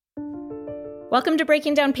Welcome to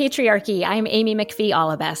Breaking Down Patriarchy. I'm Amy McPhee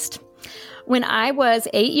Allebest. When I was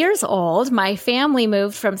 8 years old, my family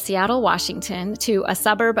moved from Seattle, Washington to a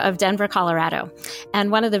suburb of Denver, Colorado. And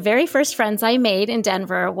one of the very first friends I made in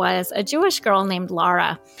Denver was a Jewish girl named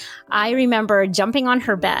Laura. I remember jumping on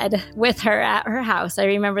her bed with her at her house. I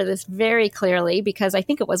remember this very clearly because I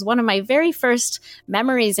think it was one of my very first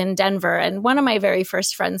memories in Denver and one of my very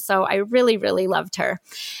first friends. So I really, really loved her.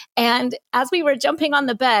 And as we were jumping on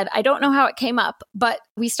the bed, I don't know how it came up, but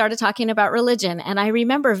we started talking about religion. And I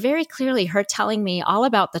remember very clearly her telling me all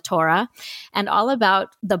about the Torah and all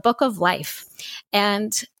about the book of life.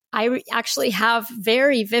 And I actually have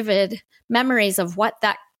very vivid memories of what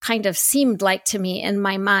that kind of seemed like to me in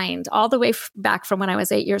my mind, all the way back from when I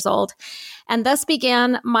was 8 years old. And thus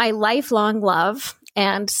began my lifelong love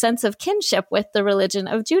and sense of kinship with the religion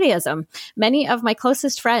of Judaism. Many of my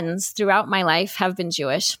closest friends throughout my life have been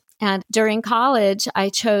Jewish. And during college, I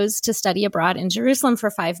chose to study abroad in Jerusalem for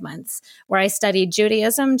 5 months, where I studied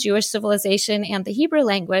Judaism, Jewish civilization, and the Hebrew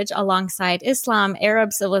language alongside Islam,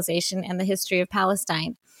 Arab civilization, and the history of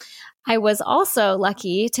Palestine. I was also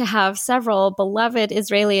lucky to have several beloved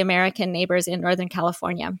Israeli-American neighbors in Northern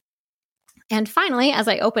California. And finally, as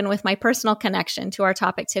I open with my personal connection to our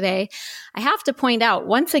topic today, I have to point out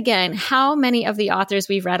once again how many of the authors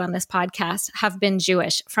we've read on this podcast have been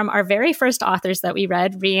Jewish. From our very first authors that we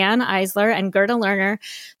read, Rianne Eisler and Gerda Lerner,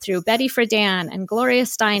 through Betty Friedan and Gloria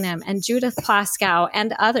Steinem and Judith Plaskow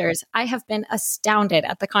and others, I have been astounded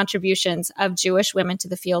at the contributions of Jewish women to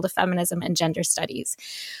the field of feminism and gender studies.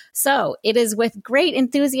 So it is with great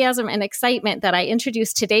enthusiasm and excitement that I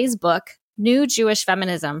introduce today's book, New Jewish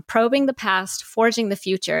Feminism, Probing the Past, Forging the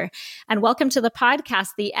Future. And welcome to the podcast,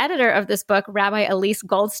 the editor of this book, Rabbi Elyse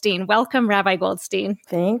Goldstein. Welcome, Rabbi Goldstein.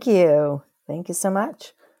 Thank you. Thank you so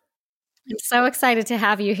much. I'm so excited to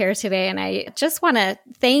have you here today. And I just want to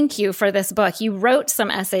thank you for this book. You wrote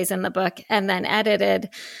some essays in the book and then edited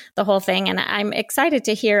the whole thing. And I'm excited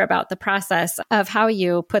to hear about the process of how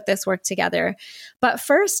you put this work together. But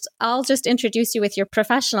first, I'll just introduce you with your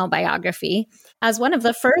professional biography. As one of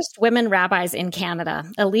the first women rabbis in Canada,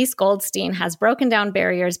 Elyse Goldstein has broken down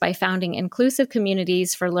barriers by founding inclusive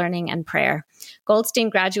communities for learning and prayer.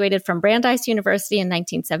 Goldstein graduated from Brandeis University in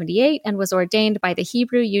 1978 and was ordained by the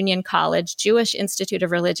Hebrew Union College Jewish Institute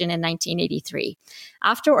of Religion in 1983.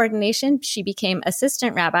 After ordination, she became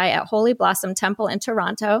assistant rabbi at Holy Blossom Temple in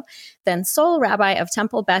Toronto, then sole rabbi of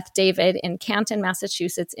Temple Beth David in Canton,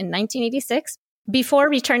 Massachusetts in 1986, before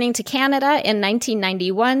returning to Canada in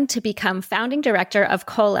 1991 to become founding director of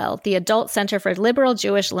Kolel, the Adult Center for Liberal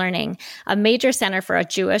Jewish Learning, a major center for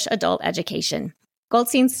Jewish adult education.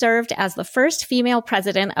 Goldstein served as the first female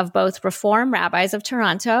president of both Reform Rabbis of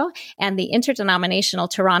Toronto and the Interdenominational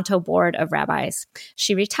Toronto Board of Rabbis.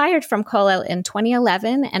 She retired from Kolel in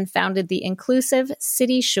 2011 and founded the Inclusive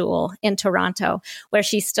City Shul in Toronto, where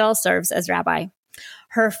she still serves as rabbi.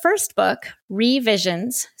 Her first book,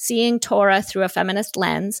 Revisions, Seeing Torah Through a Feminist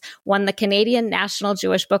Lens, won the Canadian National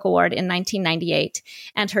Jewish Book Award in 1998,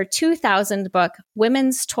 and her 2000 book,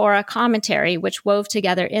 Women's Torah Commentary, which wove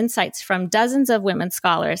together insights from dozens of women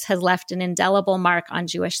scholars, has left an indelible mark on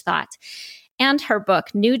Jewish thought. And her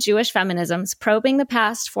book, New Jewish Feminisms, Probing the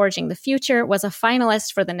Past, Forging the Future, was a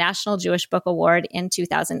finalist for the National Jewish Book Award in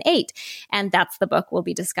 2008. And that's the book we'll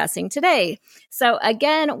be discussing today. So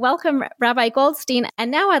again, welcome, Rabbi Goldstein.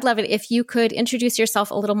 And now I'd love it if you could introduce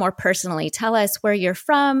yourself a little more personally. Tell us where you're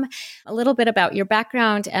from, a little bit about your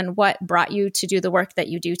background, and what brought you to do the work that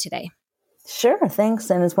you do today. Sure,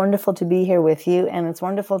 thanks. And it's wonderful to be here with you. And it's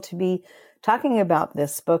wonderful to be talking about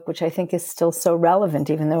this book, which I think is still so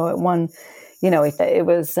relevant, even though it won. It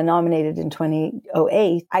was nominated in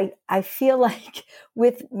 2008. I feel like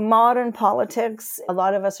with modern politics, a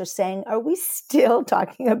lot of us are saying, are we still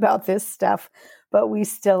talking about this stuff? But we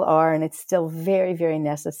still are, and it's still very, very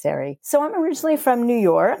necessary. So I'm originally from New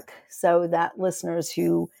York, so that listeners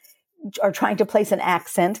who are trying to place an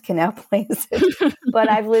accent can now place it. But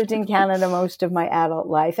I've lived in Canada most of my adult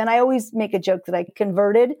life, and I always make a joke that I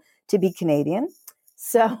converted to be Canadian.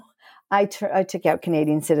 So I took out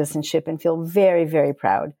Canadian citizenship and feel very, very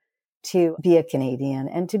proud to be a Canadian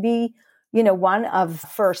and to be, one of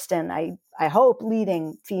first and I hope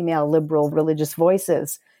leading female liberal religious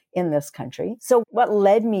voices in this country. So what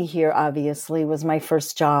led me here, obviously, was my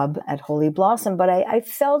first job at Holy Blossom. But I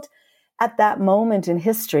felt at that moment in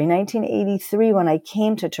history, 1983, when I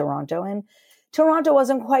came to Toronto, and Toronto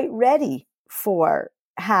wasn't quite ready for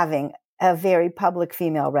having a very public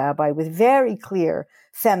female rabbi with very clear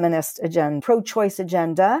feminist agenda, pro-choice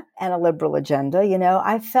agenda, and a liberal agenda.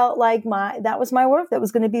 I felt like that was my work. That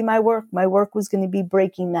was going to be my work. My work was going to be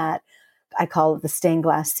breaking that I call it the stained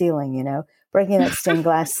glass ceiling, breaking that stained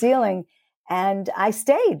glass ceiling. And I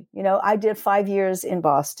stayed, I did 5 years in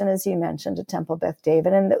Boston, as you mentioned, at Temple Beth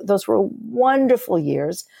David. And those were wonderful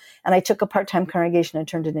years. And I took a part-time congregation and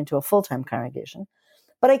turned it into a full-time congregation.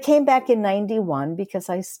 But I came back in 91 because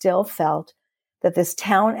I still felt that this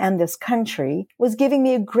town and this country was giving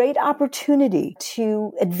me a great opportunity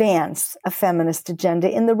to advance a feminist agenda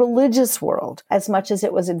in the religious world as much as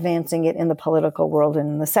it was advancing it in the political world and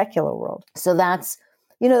in the secular world. So that's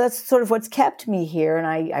sort of what's kept me here. And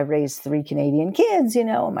I raised 3 Canadian kids, and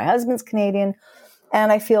my husband's Canadian.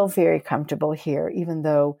 And I feel very comfortable here, even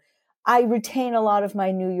though I retain a lot of my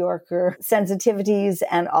New Yorker sensitivities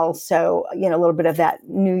and also, a little bit of that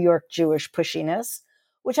New York Jewish pushiness,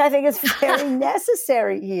 which I think is very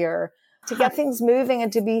necessary here to get things moving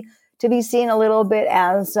and to be seen a little bit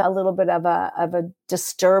as a little bit of a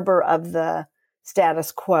disturber of the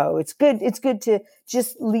status quo. It's good to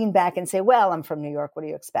just lean back and say, well, I'm from New York. What do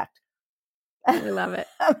you expect? I love it.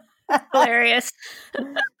 Hilarious.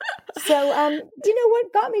 So,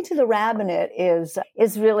 what got me to the rabbinate is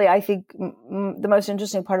really, I think, the most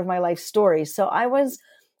interesting part of my life story. So I was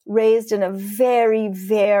raised in a very,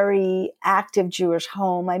 very active Jewish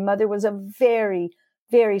home. My mother was a very,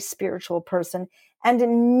 very spiritual person. And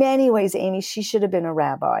in many ways, Amy, she should have been a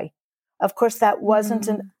rabbi. Of course, that wasn't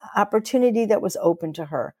an opportunity that was open to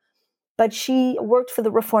her. But she worked for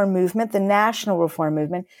the Reform movement, the national Reform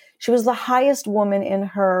movement. She was the highest woman in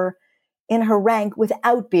her rank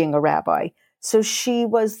without being a rabbi. So she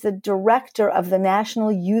was the director of the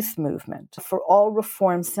national youth movement for all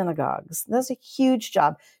Reform synagogues. That's a huge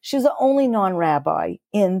job. She was the only non-rabbi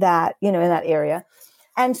in that area.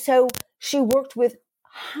 And so she worked with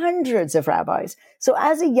hundreds of rabbis. So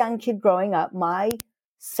as a young kid growing up, my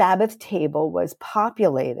Sabbath table was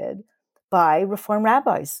populated by Reform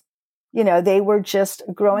rabbis. They were just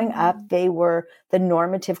growing up. They were the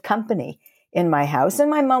normative company in my house.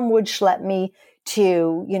 And my mom would schlep me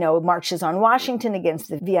to, marches on Washington against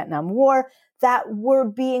the Vietnam War that were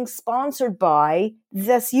being sponsored by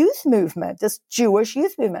this youth movement, this Jewish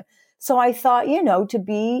youth movement. So I thought, to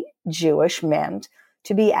be Jewish meant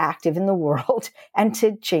to be active in the world and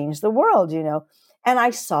to change the world, And I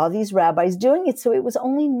saw these rabbis doing it. So it was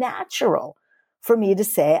only natural for me to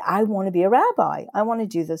say, I want to be a rabbi. I want to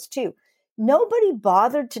do this too. Nobody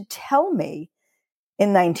bothered to tell me in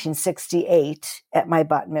 1968 at my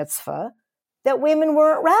bat mitzvah that women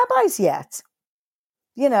weren't rabbis yet,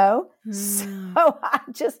 So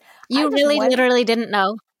You literally didn't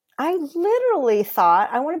know. I literally thought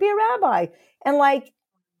I want to be a rabbi. And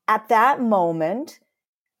at that moment,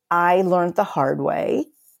 I learned the hard way,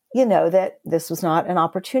 that this was not an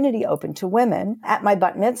opportunity open to women. At my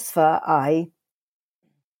bat mitzvah, I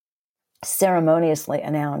ceremoniously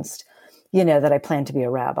announced, that I planned to be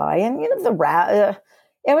a rabbi. And,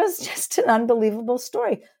 it was just an unbelievable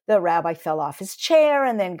story. The rabbi fell off his chair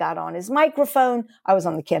and then got on his microphone. I was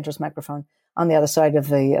on the cantor's microphone on the other side of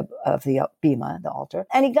the bima, the altar.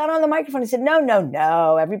 And he got on the microphone and said,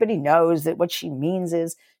 no. Everybody knows that what she means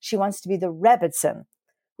is she wants to be the Rebbitzin,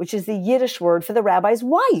 which is the Yiddish word for the rabbi's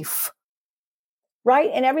wife.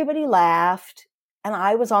 Right? And everybody laughed. And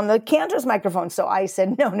I was on the cantor's microphone. So I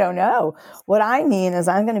said, no. What I mean is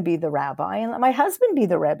I'm going to be the rabbi and let my husband be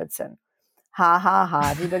the Rebbitzin. Ha, ha, ha.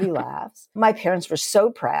 Everybody laughs. My parents were so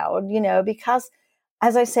proud, because,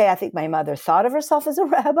 as I say, I think my mother thought of herself as a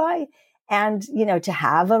rabbi. And, to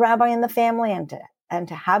have a rabbi in the family and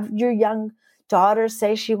to have your young daughter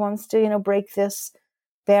say she wants to, break this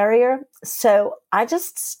barrier. So I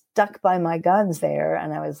just stuck by my guns there.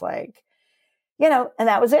 And I was like, and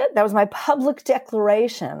that was it. That was my public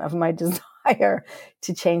declaration of my desire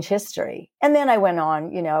to change history. And then I went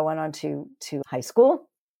on, to high school.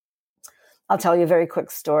 I'll tell you a very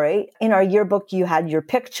quick story. In our yearbook, you had your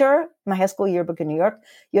picture, my high school yearbook in New York.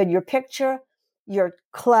 You had your picture, your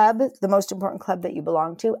club, the most important club that you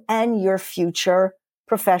belong to, and your future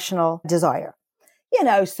professional desire.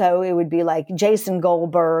 So it would be like Jason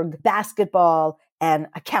Goldberg, basketball, and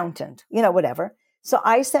accountant, whatever. So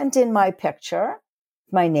I sent in my picture,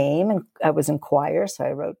 my name, and I was in choir, so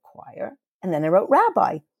I wrote choir. And then I wrote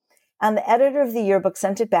rabbi. And the editor of the yearbook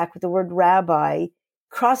sent it back with the word rabbi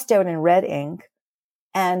crossed out in red ink,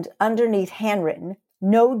 and underneath handwritten,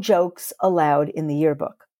 no jokes allowed in the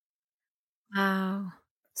yearbook. Wow.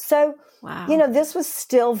 So, this was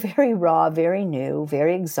still very raw, very new,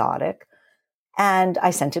 very exotic. And I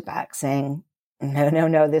sent it back saying,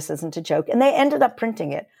 no, this isn't a joke. And they ended up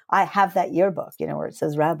printing it. I have that yearbook, where it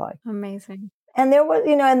says rabbi. Amazing. And there was,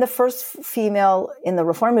 and the first female in the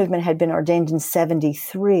Reform movement had been ordained in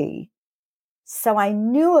 1973. So I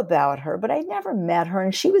knew about her, but I never met her.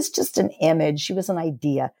 And she was just an image. She was an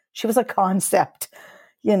idea. She was a concept,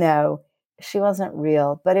 She wasn't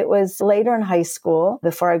real. But it was later in high school,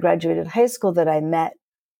 before I graduated high school, that I met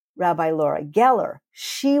Rabbi Laura Geller.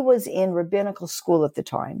 She was in rabbinical school at the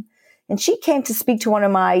time. And she came to speak to one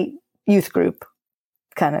of my youth group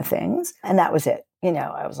kind of things. And that was it.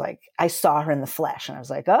 I was like, I saw her in the flesh and I was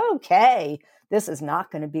like, okay, this is not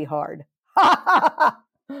going to be hard.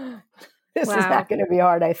 This is not going to be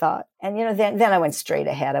hard, I thought. And, then I went straight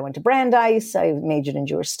ahead. I went to Brandeis. I majored in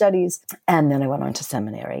Jewish studies. And then I went on to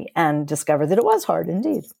seminary and discovered that it was hard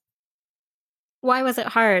indeed. Why was it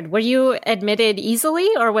hard? Were you admitted easily,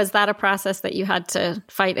 or was that a process that you had to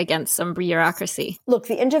fight against some bureaucracy? Look,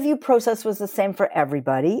 the interview process was the same for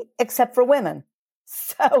everybody except for women.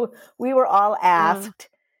 So we were all asked,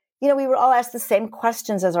 we were all asked the same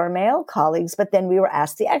questions as our male colleagues, but then we were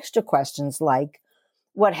asked the extra questions like,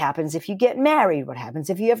 what happens if you get married? What happens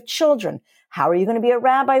if you have children? How are you going to be a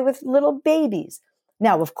rabbi with little babies?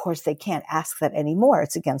 Now, of course, they can't ask that anymore.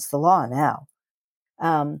 It's against the law now.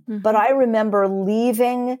 But I remember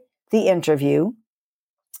leaving the interview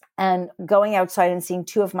and going outside and seeing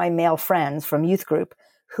two of my male friends from youth group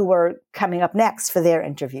who were coming up next for their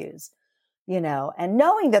interviews, and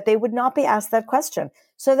knowing that they would not be asked that question.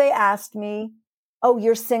 So they asked me, oh,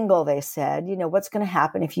 you're single, they said. What's going to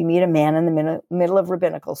happen if you meet a man in the middle of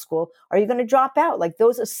rabbinical school? Are you going to drop out? Like,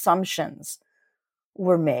 those assumptions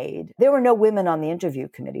were made. There were no women on the interview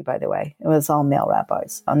committee, by the way. It was all male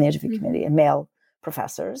rabbis on the interview committee and male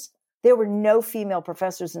professors. There were no female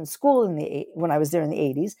professors in school when I was there in the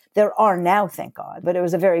 80s. There are now, thank God. But it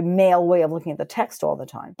was a very male way of looking at the text all the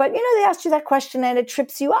time. But, they asked you that question and it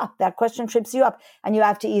trips you up. That question trips you up. And you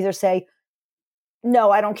have to either say,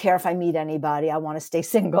 no, I don't care if I meet anybody. I want to stay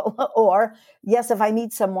single. Or, yes, if I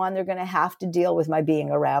meet someone, they're going to have to deal with my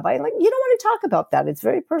being a rabbi. Like, you don't want to talk about that. It's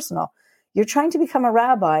very personal. You're trying to become a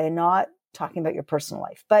rabbi and not talking about your personal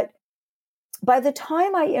life. But by the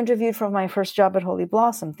time I interviewed for my first job at Holy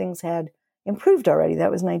Blossom, things had improved already.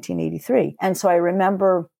 That was 1983. And so I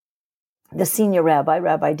remember the senior rabbi,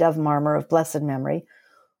 Rabbi Dov Marmer of blessed memory,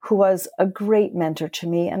 who was a great mentor to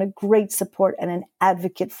me and a great support and an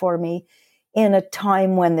advocate for me in a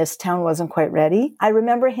time when this town wasn't quite ready. I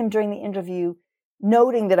remember him during the interview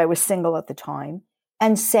noting that I was single at the time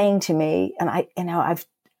and saying to me, and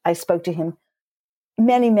I spoke to him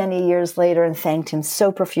many, many years later and thanked him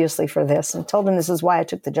so profusely for this and told him this is why I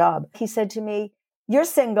took the job. He said to me, you're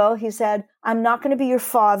single. He said, I'm not going to be your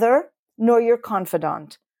father nor your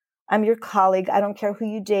confidant. I'm your colleague. I don't care who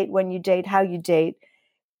you date, when you date, how you date.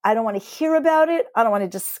 I don't want to hear about it. I don't want to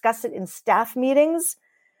discuss it in staff meetings.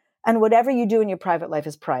 And whatever you do in your private life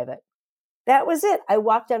is private. That was it. I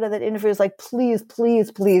walked out of that interview. I was like, please,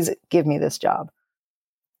 please, please give me this job.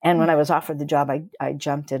 And when I was offered the job, I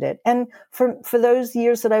jumped at it. And for those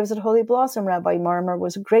years that I was at Holy Blossom, Rabbi Marmer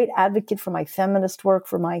was a great advocate for my feminist work,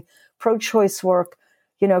 for my pro-choice work,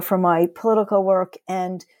 for my political work.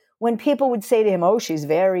 And when people would say to him, oh, she's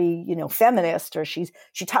very, feminist, or she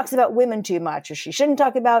talks about women too much, or she shouldn't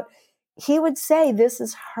talk about, he would say, this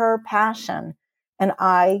is her passion. And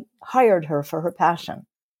I hired her for her passion.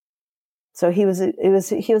 So he was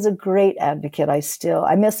a great advocate.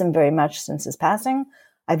 I miss him very much since his passing.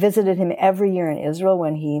 I visited him every year in Israel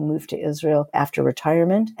when he moved to Israel after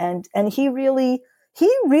retirement. And he really,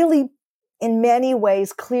 in many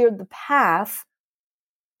ways, cleared the path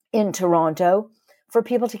in Toronto for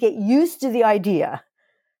people to get used to the idea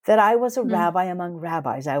that I was a rabbi among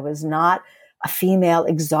rabbis. I was not a female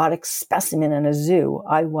exotic specimen in a zoo.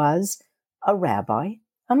 I was a rabbi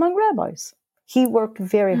among rabbis. He worked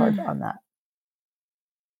very hard on that.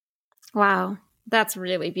 Wow. That's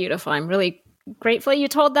really beautiful. I'm really grateful you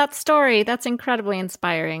told that story. That's incredibly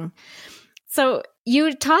inspiring. So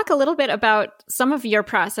you talk a little bit about some of your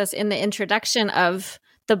process in the introduction of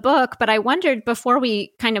the book, but I wondered before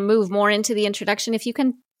we kind of move more into the introduction, if you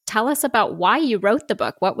can tell us about why you wrote the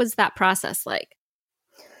book. What was that process like?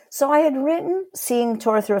 So I had written Seeing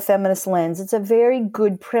Torah Through a Feminist Lens. It's a very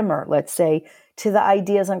good primer, let's say, to the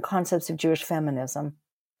ideas and concepts of Jewish feminism.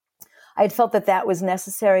 I had felt that was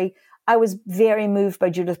necessary. I was very moved by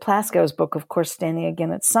Judith Plasko's book, of course, Standing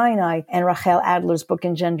Again at Sinai, and Rachel Adler's book,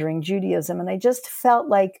 Engendering Judaism. And I just felt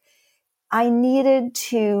like I needed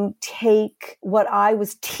to take what I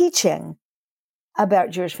was teaching about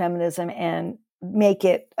Jewish feminism and make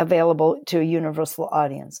it available to a universal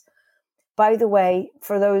audience. By the way,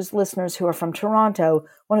 for those listeners who are from Toronto,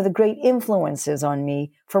 one of the great influences on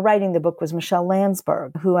me for writing the book was Michelle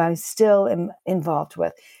Landsberg, who I still am involved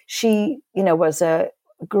with. She, was a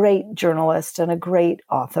great journalist and a great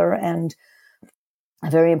author. And a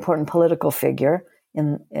very important political figure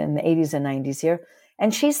in the 80s and 90s here.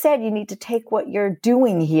 And she said, you need to take what you're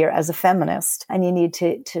doing here as a feminist and you need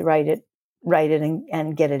to write it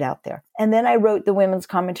and get it out there. And then I wrote the women's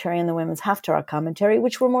commentary and the women's Haftarah commentary,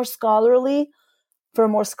 which were more scholarly, for a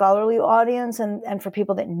more scholarly audience and for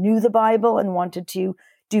people that knew the Bible and wanted to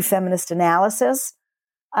do feminist analysis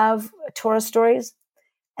of Torah stories.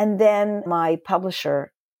 And then my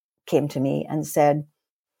publisher came to me and said,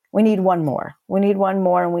 we need one more. We need one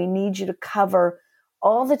more, and we need you to cover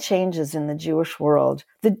all the changes in the Jewish world.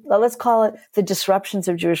 Let's call it the disruptions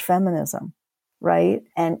of Jewish feminism, right?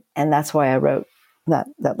 And that's why I wrote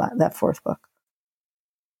that fourth book.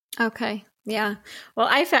 Okay. Yeah. Well,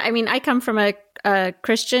 I come from a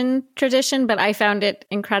Christian tradition, but I found it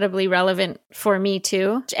incredibly relevant for me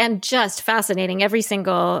too, and just fascinating. Every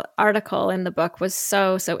single article in the book was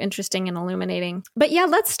so interesting and illuminating. But yeah,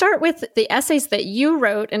 let's start with the essays that you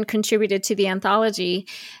wrote and contributed to the anthology.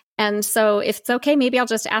 And so if it's okay, maybe I'll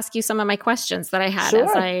just ask you some of my questions that I had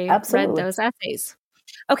as I read those essays.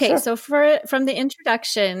 Okay, so from the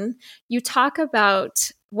introduction, you talk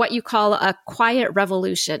about what you call a quiet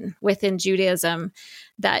revolution within Judaism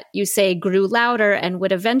that you say grew louder and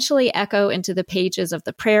would eventually echo into the pages of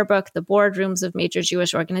the prayer book, the boardrooms of major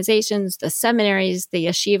Jewish organizations, the seminaries, the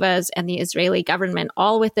yeshivas, and the Israeli government,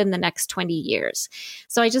 all within the next 20 years.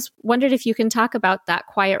 So I just wondered if you can talk about that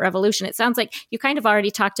quiet revolution. It sounds like you kind of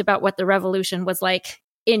already talked about what the revolution was like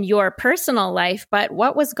in your personal life, but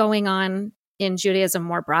what was going on in Judaism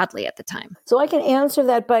more broadly at the time? So I can answer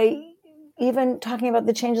that by even talking about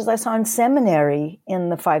the changes I saw in seminary in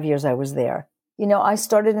the 5 years I was there. You know, I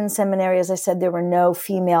started in seminary, as I said, there were no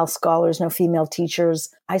female scholars, no female teachers.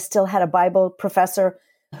 I still had a Bible professor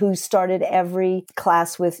who started every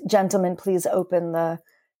class with, gentlemen, please open the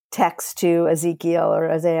text to Ezekiel or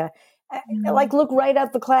Isaiah. Like, look right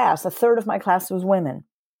at the class. A third of my class was women,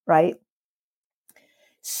 right?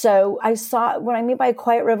 So I saw, what I mean by a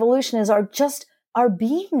quiet revolution is our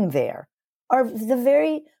being there. The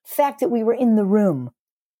very fact that we were in the room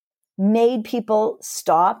made people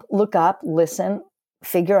stop, look up, listen,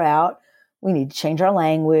 figure out, we need to change our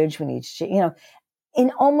language. We need to,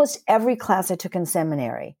 in almost every class I took in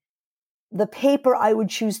seminary, the paper I would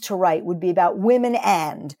choose to write would be about women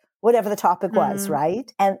and whatever the topic was,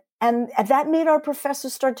 right? And that made our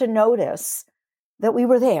professors start to notice that we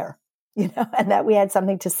were there. And that we had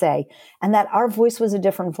something to say, and that our voice was a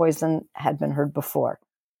different voice than had been heard before.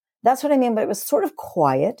 That's what I mean, but it was sort of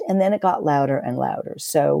quiet, and then it got louder and louder.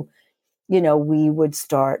 So, we would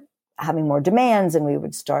start having more demands, and we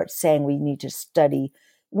would start saying we need to study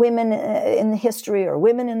women in history or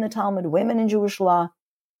women in the Talmud, women in Jewish law.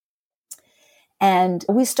 And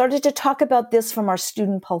we started to talk about this from our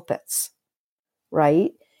student pulpits,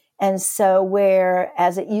 right? And so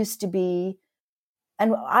whereas it used to be,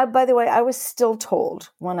 and by the way, I was still told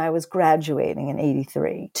when I was graduating in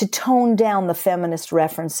 83 to tone down the feminist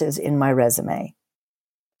references in my resume.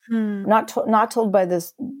 Not told by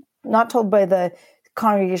the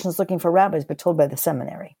congregations looking for rabbis, but told by the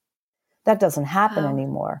seminary. That doesn't happen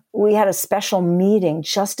anymore. We had a special meeting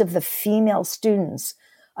just of the female students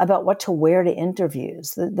about what to wear to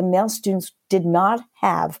interviews. The male students did not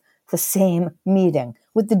have the same meeting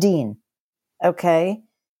with the dean. Okay?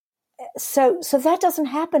 So that doesn't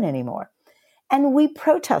happen anymore. And we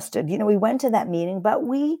protested. We went to that meeting, but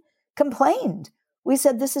we complained. We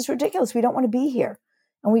said, this is ridiculous. We don't want to be here.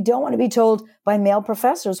 And we don't want to be told by male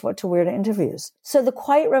professors what to wear to interviews. So the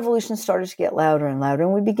quiet revolution started to get louder and louder.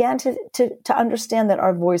 And we began to understand that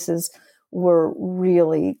our voices were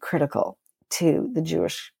really critical to the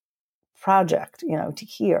Jewish project, to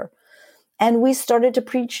hear. And we started to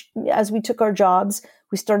preach as we took our jobs.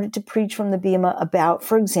 We started to preach from the Bima about,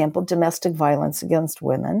 for example, domestic violence against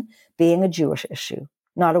women being a Jewish issue,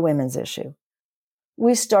 not a women's issue.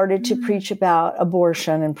 We started to preach about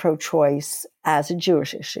abortion and pro-choice as a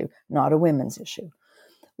Jewish issue, not a women's issue.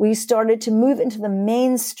 We started to move into the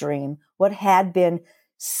mainstream what had been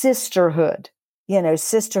sisterhood,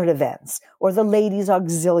 sisterhood events, or the ladies'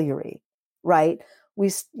 auxiliary, right?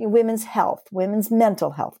 Women's health, women's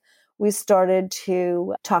mental health. We started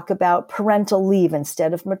to talk about parental leave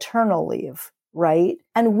instead of maternal leave, right?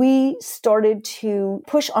 And we started to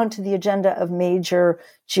push onto the agenda of major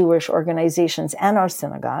Jewish organizations and our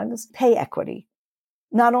synagogues, pay equity,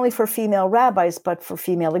 not only for female rabbis, but for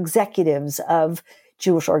female executives of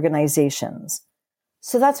Jewish organizations.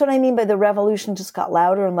 So that's what I mean by the revolution just got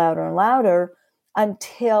louder and louder and louder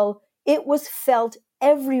until it was felt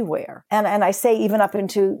everywhere. And I say even up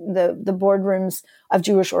into the boardrooms of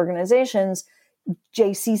Jewish organizations,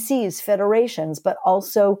 JCCs, federations, but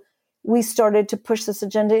also we started to push this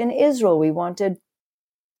agenda in Israel. We wanted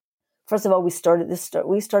First of all, we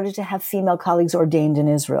started to have female colleagues ordained in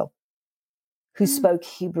Israel who spoke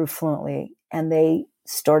Hebrew fluently, and they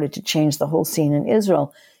started to change the whole scene in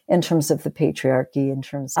Israel in terms of the patriarchy, in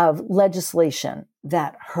terms of legislation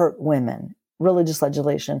that hurt women, religious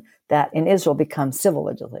legislation that in Israel becomes civil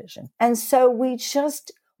legislation. And so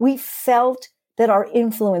we felt that our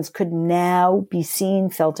influence could now be seen,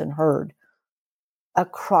 felt, and heard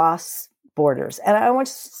across borders. And I want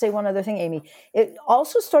to say one other thing, Amy. It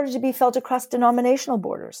also started to be felt across denominational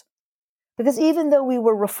borders. Because even though we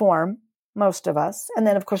were Reform, most of us, and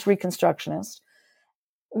then, of course, Reconstructionists,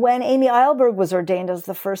 when Amy Eilberg was ordained as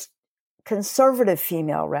the first conservative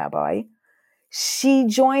female rabbi, she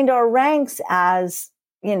joined our ranks as,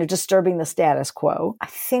 disturbing the status quo. I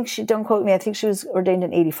think don't quote me, I think she was ordained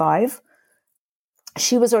in 1985.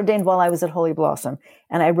 She was ordained while I was at Holy Blossom,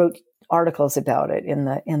 and I wrote articles about it in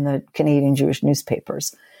the Canadian Jewish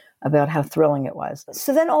newspapers about how thrilling it was.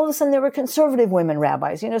 So then all of a sudden there were conservative women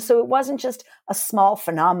rabbis, so it wasn't just a small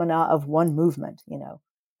phenomena of one movement,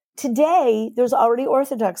 Today, there's already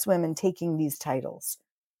Orthodox women taking these titles.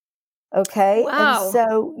 Okay. Wow. And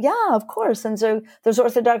so, yeah, of course. And so there's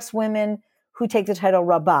Orthodox women who take the title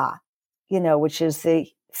Rabbah, which is the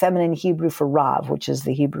feminine Hebrew for Rav, which is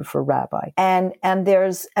the Hebrew for rabbi. And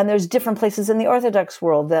there's different places in the Orthodox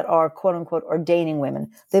world that are quote unquote ordaining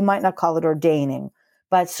women. They might not call it ordaining,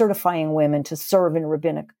 but certifying women to serve in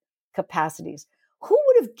rabbinic capacities. Who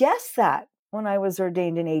would have guessed that when I was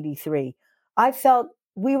ordained in 1983? I felt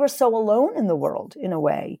we were so alone in the world, in a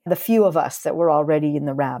way, the few of us that were already in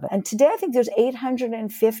the rabbin. And today I think there's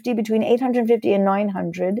between 850 and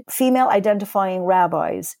 900 female identifying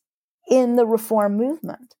rabbis in the Reform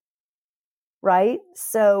movement, right?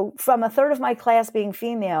 So from a third of my class being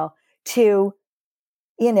female to,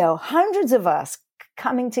 hundreds of us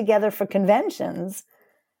coming together for conventions,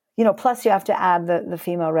 plus you have to add the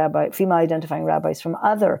female identifying rabbis from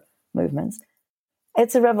other movements.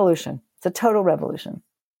 It's a revolution. It's a total revolution.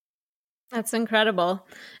 That's incredible.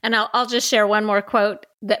 And I'll just share one more quote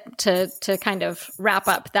that to kind of wrap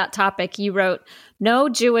up that topic. You wrote, "No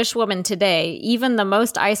Jewish woman today, even the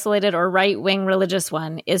most isolated or right-wing religious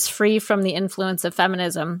one, is free from the influence of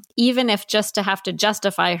feminism, even if just to have to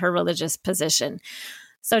justify her religious position."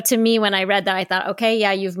 So to me, when I read that, I thought, okay,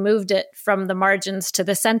 yeah, you've moved it from the margins to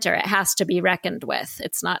the center. It has to be reckoned with.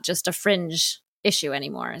 It's not just a fringe issue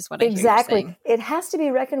anymore, is what I hear you saying. Exactly. It has to be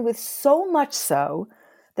reckoned with, so much so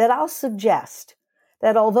that I'll suggest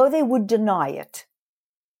that although they would deny it,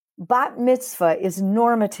 bat mitzvah is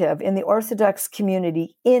normative in the Orthodox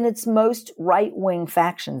community in its most right-wing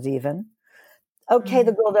factions even. Okay,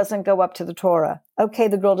 the girl doesn't go up to the Torah. Okay,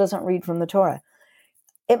 the girl doesn't read from the Torah.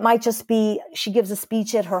 It might just be she gives a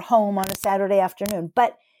speech at her home on a Saturday afternoon.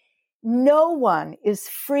 But no one is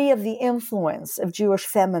free of the influence of Jewish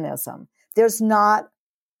feminism. There's not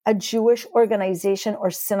a Jewish organization or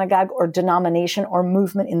synagogue or denomination or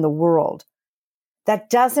movement in the world that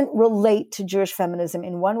doesn't relate to Jewish feminism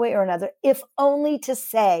in one way or another, if only to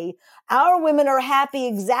say our women are happy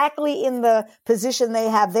exactly in the position they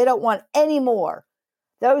have. They don't want any more.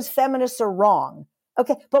 Those feminists are wrong.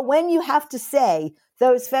 Okay, but when you have to say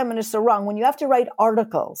those feminists are wrong, when you have to write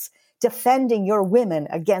articles defending your women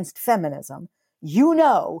against feminism, you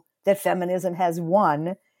know that feminism has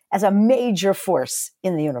won as a major force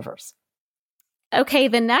in the universe. Okay,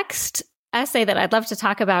 the next essay that I'd love to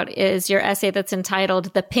talk about is your essay that's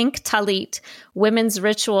entitled "The Pink Talit, Women's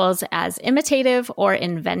Rituals as Imitative or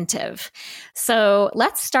Inventive." So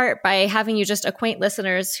let's start by having you just acquaint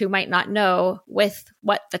listeners who might not know with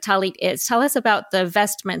what the talit is. Tell us about the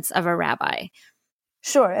vestments of a rabbi.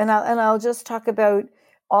 Sure, and I'll just talk about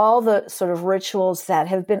all the sort of rituals that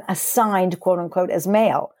have been assigned, quote unquote, as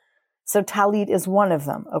male. So talit is one of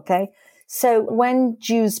them, okay? So when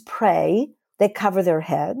Jews pray, they cover their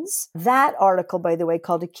heads. That article, by the way,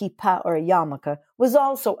 called a kippah or a yarmulke, was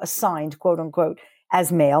also assigned, quote unquote,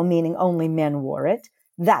 as male, meaning only men wore it.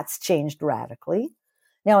 That's changed radically.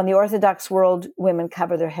 Now, in the Orthodox world, women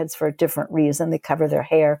cover their heads for a different reason. They cover their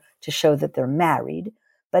hair to show that they're married.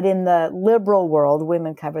 But in the liberal world,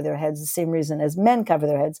 women cover their heads the same reason as men cover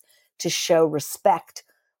their heads, to show respect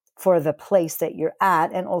for the place that you're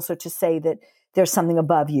at, and also to say that there's something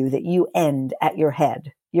above you, that you end at your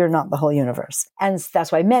head. You're not the whole universe. And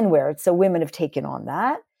that's why men wear it. So women have taken on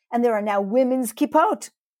that. And there are now women's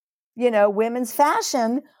kippot, women's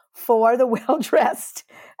fashion for the well-dressed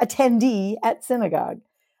attendee at synagogue.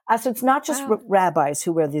 So it's not just rabbis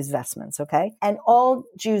who wear these vestments, okay? And all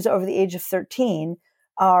Jews over the age of 13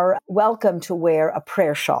 are welcome to wear a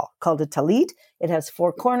prayer shawl called a talit. It has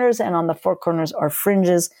 4 corners, and on the 4 corners are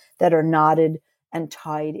fringes that are knotted and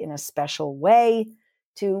tied in a special way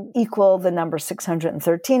to equal the number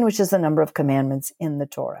 613, which is the number of commandments in the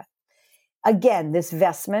Torah. Again, this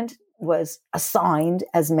vestment was assigned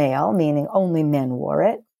as male, meaning only men wore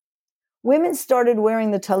it. Women started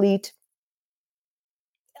wearing the talit,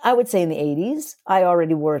 I would say in the 80s. I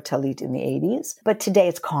already wore a talit in the 80s, but today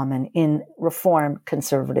it's common in Reform,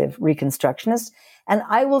 conservative, Reconstructionist. And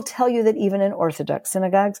I will tell you that even in Orthodox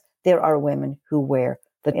synagogues, there are women who wear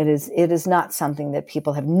that. It is not something that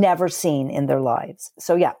people have never seen in their lives.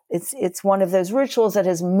 So yeah, it's one of those rituals that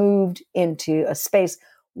has moved into a space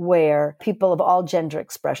where people of all gender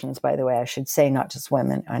expressions, by the way, I should say, not just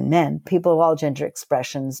women and men, people of all gender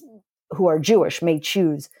expressions who are Jewish may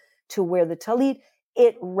choose to wear the talit.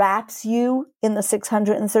 It wraps you in the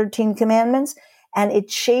 613 commandments, and it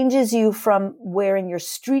changes you from wearing your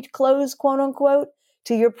street clothes, quote unquote,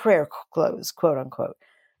 to your prayer clothes, quote unquote.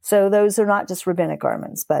 So those are not just rabbinic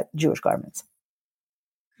garments, but Jewish garments.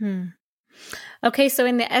 Okay, so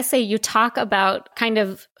in the essay, you talk about kind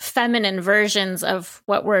of feminine versions of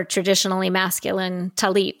what were traditionally masculine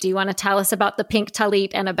talit. Do you want to tell us about the pink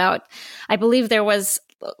talit and about, I believe there was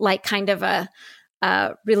like kind of a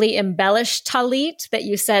really embellished talit that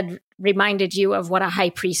you said reminded you of what a high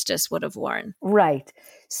priestess would have worn. Right.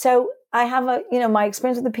 So I have my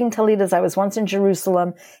experience with the pink talit is I was once in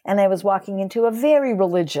Jerusalem and I was walking into a very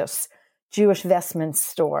religious Jewish vestment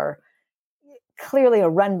store, clearly a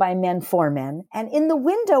run by men for men. And in the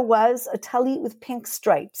window was a talit with pink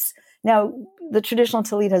stripes. Now, the traditional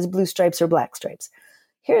talit has blue stripes or black stripes.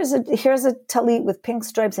 Here's a talit with pink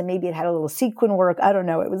stripes, and maybe it had a little sequin work. I don't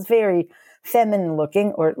know. It was very feminine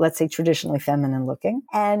looking, or let's say traditionally feminine looking.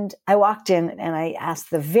 And I walked in and I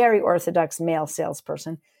asked the very Orthodox male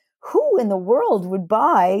salesperson, who in the world would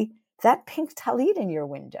buy that pink talit in your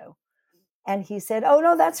window? And he said, oh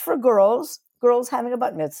no, that's for girls having a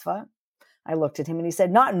bat mitzvah. I looked at him and he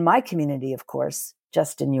said, not in my community, of course,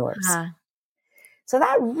 just in yours. So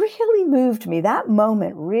that really moved me. That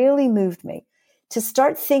moment really moved me to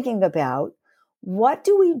start thinking about, what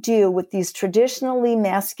do we do with these traditionally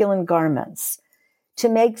masculine garments to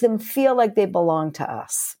make them feel like they belong to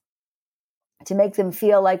us, to make them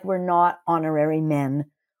feel like we're not honorary men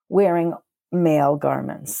wearing male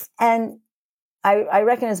garments? And I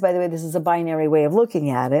recognize, by the way, this is a binary way of looking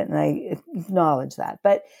at it, and I acknowledge that.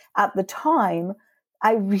 But at the time,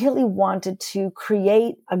 I really wanted to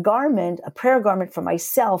create a garment, a prayer garment for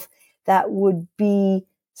myself that would be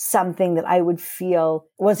something that I would feel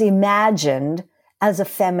was imagined as a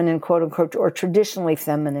feminine, quote unquote, or traditionally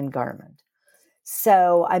feminine garment.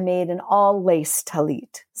 So I made an all lace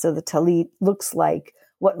talit. So the talit looks like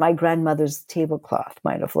what my grandmother's tablecloth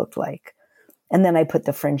might have looked like. And then I put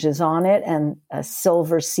the fringes on it and a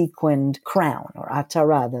silver sequined crown, or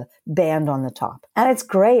atara, the band on the top. And it's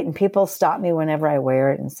great. And people stop me whenever I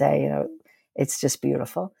wear it and say, it's just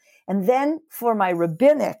beautiful. And then for my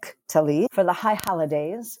rabbinic talit, for the high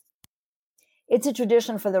holidays, it's a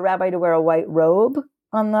tradition for the rabbi to wear a white robe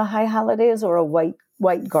on the high holidays, or a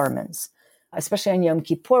white garments, especially on Yom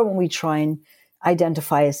Kippur when we try and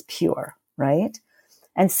identify as pure, right?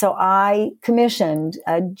 And so I commissioned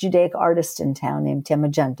a Judaic artist in town named Tema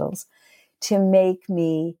Gentles to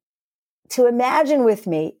imagine with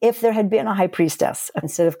me, if there had been a high priestess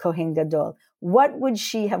instead of Kohen Gadol, what would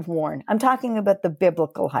she have worn? I'm talking about the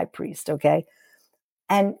biblical high priest, okay?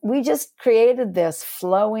 And we just created this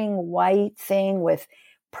flowing white thing with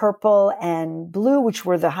purple and blue, which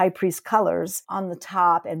were the high priest colors on the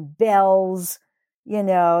top, and bells,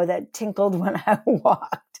 that tinkled when I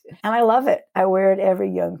walked. And I love it. I wear it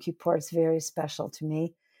every Yom Kippur. It's very special to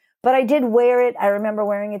me. But I did wear it. I remember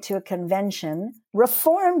wearing it to a convention,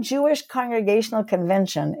 Reform Jewish Congregational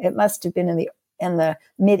Convention. It must have been in the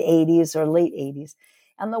mid 80s or late 80s.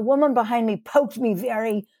 And the woman behind me poked me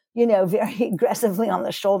very aggressively on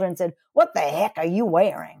the shoulder and said, what the heck are you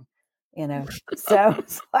wearing? So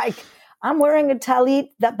it's like, I'm wearing a talit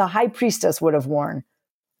that the high priestess would have worn.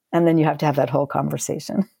 And then you have to have that whole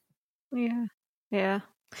conversation. Yeah. Yeah.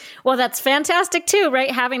 Well, that's fantastic too,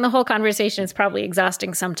 right? Having the whole conversation is probably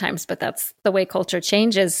exhausting sometimes, but that's the way culture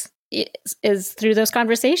changes, is through those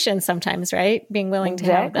conversations sometimes, right? Being willing to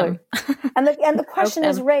have them. and the question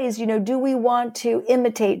is raised, do we want to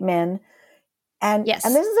imitate men? And, yes.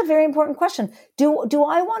 And this is a very important question. Do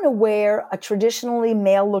I want to wear a traditionally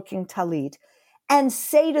male-looking talit and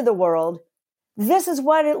say to the world, this is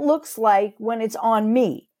what it looks like when it's on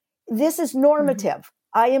me? This is normative. Mm-hmm.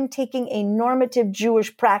 I am taking a normative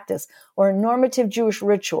Jewish practice or a normative Jewish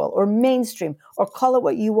ritual or mainstream, or call it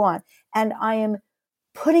what you want, and I am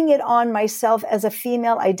putting it on myself as a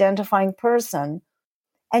female identifying person,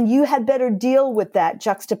 and you had better deal with that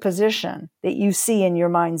juxtaposition that you see in your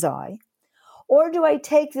mind's eye. Or do I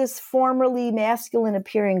take this formerly masculine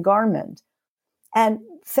appearing garment and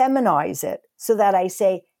feminize it so that I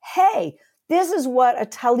say, hey, this is what a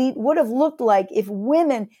talit would have looked like if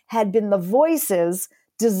women had been the voices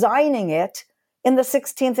designing it in the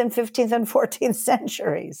 16th and 15th and 14th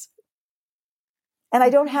centuries. And I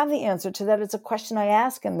don't have the answer to that. It's a question I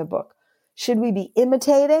ask in the book. Should we be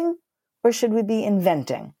imitating or should we be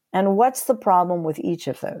inventing? And what's the problem with each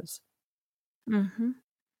of those? Mm-hmm.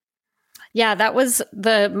 Yeah, that was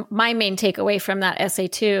my main takeaway from that essay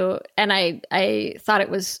too. And I thought it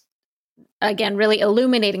was, again, really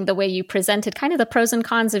illuminating the way you presented kind of the pros and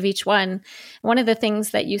cons of each one. One of the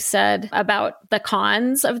things that you said about the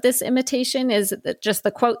cons of this imitation is that just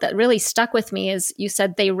the quote that really stuck with me is you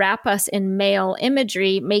said, they wrap us in male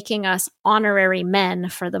imagery, making us honorary men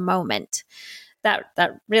for the moment. That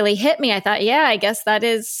really hit me. I thought, yeah, I guess that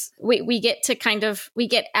is, we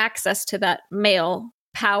get access to that male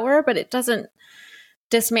power, but it doesn't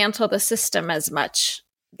dismantle the system as much.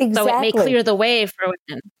 Exactly. So it may clear the way for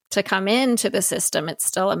women to come into the system. It's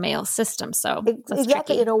still a male system. So that's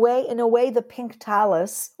exactly. tricky. In a way, the pink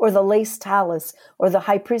tallis or the lace tallis or the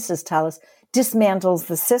high priestess tallis dismantles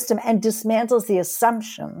the system and dismantles the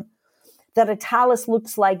assumption that a tallis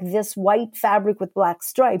looks like this white fabric with black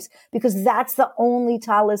stripes, because that's the only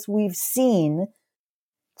tallis we've seen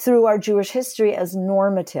through our Jewish history as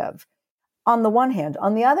normative. On the one hand.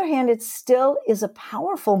 On the other hand, it still is a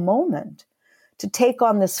powerful moment to take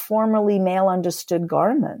on this formerly male understood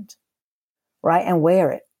garment, right? And wear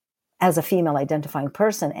it as a female identifying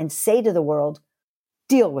person and say to the world,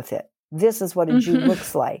 deal with it. This is what a Jew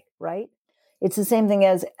looks like, right? It's the same thing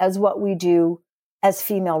as what we do as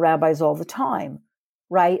female rabbis all the time,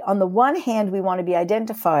 right? On the one hand, we want to be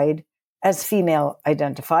identified as female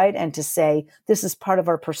identified and to say, this is part of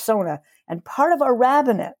our persona and part of our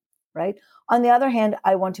rabbinate, right? On the other hand,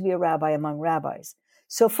 I want to be a rabbi among rabbis.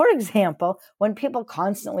 So for example, when people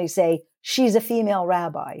constantly say, she's a female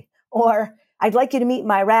rabbi, or I'd like you to meet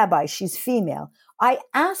my rabbi, she's female, I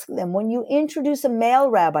ask them, when you introduce a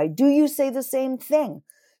male rabbi, do you say the same thing?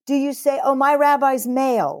 Do you say, oh, my rabbi's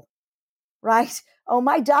male, right? Oh,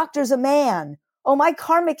 my doctor's a man. Oh, my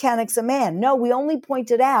car mechanic's a man. No, we only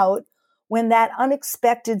point it out when that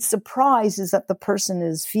unexpected surprise is that the person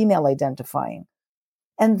is female identifying.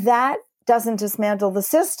 And that doesn't dismantle the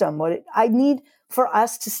system. What I need for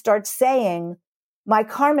us to start saying, my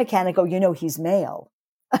car mechanic, oh, he's male,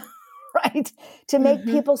 right? To make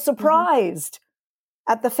people surprised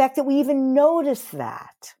at the fact that we even notice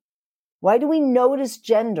that. Why do we notice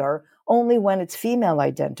gender only when it's female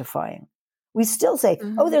identifying? We still say,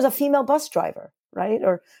 oh, there's a female bus driver, right?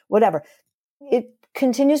 Or whatever. It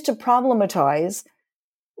continues to problematize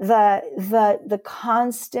the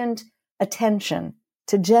constant attention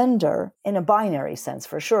to gender in a binary sense,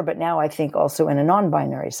 for sure. But now I think also in a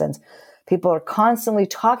non-binary sense, people are constantly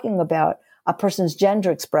talking about a person's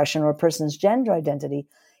gender expression or a person's gender identity.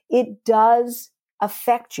 It does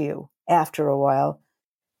affect you after a while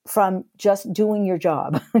from just doing your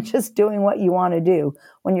job, just doing what you want to do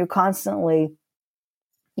when you're constantly,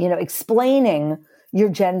 explaining your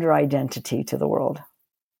gender identity to the world.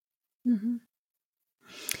 Mm-hmm.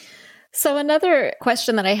 So another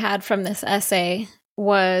question that I had from this essay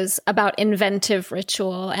was about inventive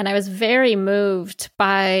ritual. And I was very moved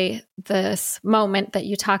by this moment that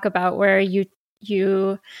you talk about where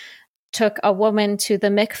you took a woman to the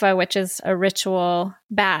mikveh, which is a ritual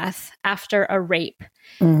bath after a rape.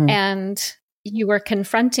 Mm-hmm. And you were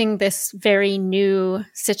confronting this very new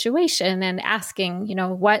situation and asking,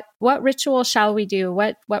 what ritual shall we do?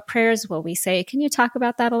 What prayers will we say? Can you talk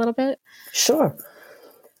about that a little bit? Sure.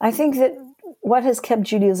 I think that what has kept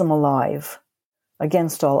Judaism alive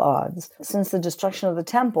against all odds since the destruction of the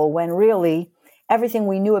temple, when really everything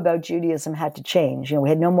we knew about Judaism had to change. We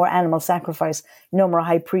had no more animal sacrifice, no more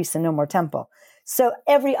high priests, and no more temple. So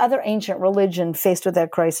every other ancient religion faced with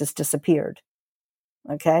that crisis disappeared.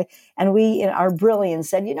 Okay. And we, in our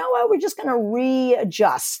brilliance, said, you know what, we're just going to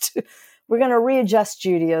readjust. We're going to readjust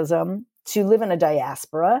Judaism to live in a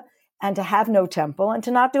diaspora and to have no temple and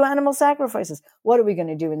to not do animal sacrifices. What are we going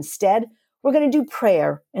to do instead? We're going to do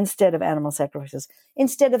prayer instead of animal sacrifices.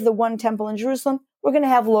 Instead of the one temple in Jerusalem, we're going to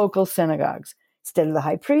have local synagogues. Instead of the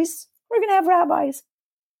high priests, we're going to have rabbis.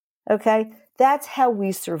 Okay? That's how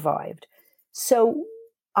we survived. So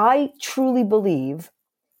I truly believe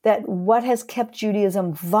that what has kept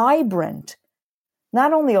Judaism vibrant,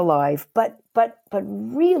 not only alive, but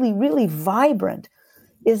really, really vibrant,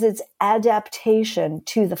 is its adaptation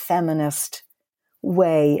to the feminist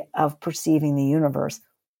way of perceiving the universe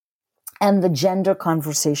and the gender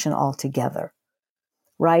conversation altogether,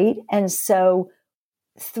 right? And so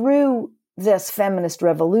through this feminist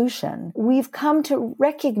revolution, we've come to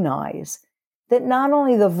recognize that not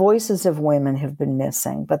only the voices of women have been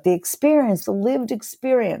missing, but the experience, the lived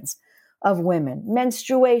experience of women,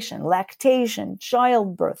 menstruation, lactation,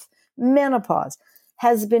 childbirth, menopause,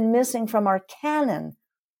 has been missing from our canon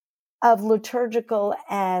of liturgical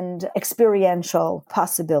and experiential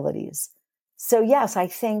possibilities. So yes, I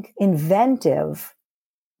think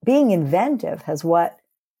being inventive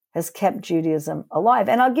has kept Judaism alive.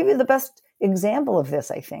 And I'll give you the best example of this,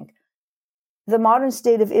 I think. The modern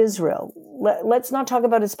state of Israel. Let's not talk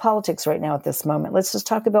about its politics right now at this moment. Let's just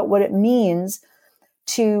talk about what it means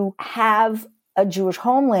to have a Jewish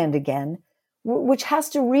homeland again, which has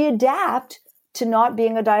to readapt to not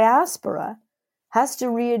being a diaspora, has to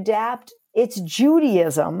readapt its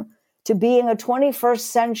Judaism to being a 21st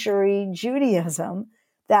century Judaism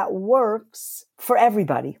that works for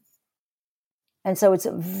everybody. And so it's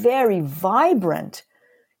a very vibrant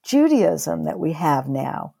Judaism that we have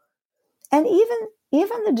now. And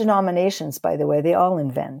even the denominations, by the way, they all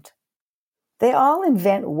invent. They all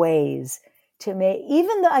invent ways to make,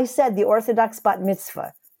 I said the Orthodox bat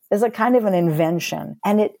mitzvah is a kind of an invention.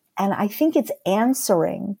 And I think it's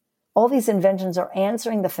answering, all these inventions are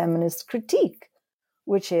answering the feminist critique,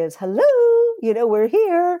 which is, hello, we're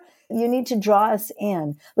here. You need to draw us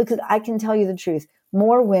in. Look, I can tell you the truth.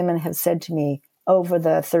 More women have said to me over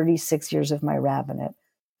the 36 years of my rabbinate,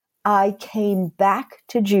 I came back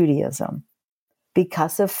to Judaism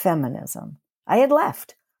because of feminism. I had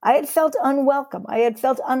left. I had felt unwelcome. I had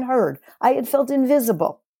felt unheard. I had felt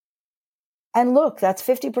invisible. And look, that's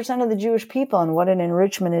 50% of the Jewish people, and what an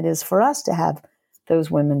enrichment it is for us to have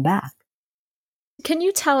those women back. Can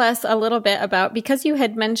you tell us a little bit about, because you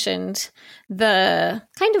had mentioned the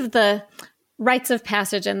kind of the rites of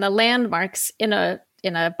passage and the landmarks in a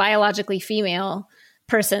biologically female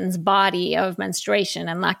person's body of menstruation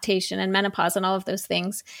and lactation and menopause and all of those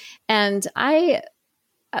things. And I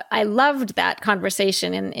loved that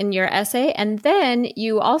conversation in your essay. And then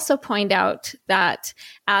you also point out that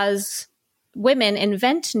as women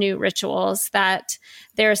invent new rituals, that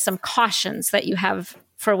there are some cautions that you have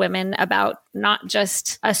for women about not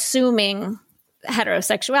just assuming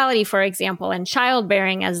heterosexuality, for example, and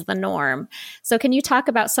childbearing as the norm. So can you talk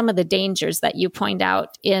about some of the dangers that you point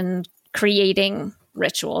out in creating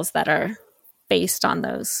rituals that are based on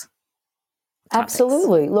those topics?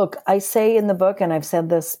 Absolutely. Look, I say in the book, and I've said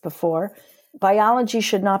this before, biology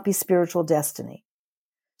should not be spiritual destiny.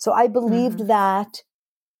 So I believed that,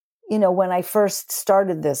 when I first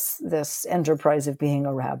started this enterprise of being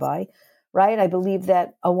a rabbi, right? I believe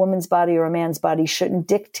that a woman's body or a man's body shouldn't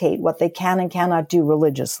dictate what they can and cannot do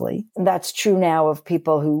religiously. And that's true now of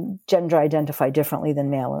people who gender identify differently than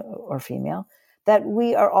male or female, that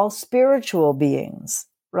we are all spiritual beings,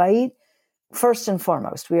 right? First and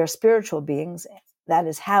foremost, we are spiritual beings that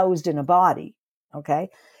is housed in a body, okay?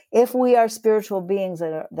 If we are spiritual beings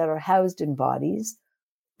that are housed in bodies,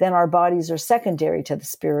 then our bodies are secondary to the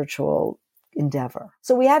spiritual endeavor.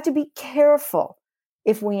 So we have to be careful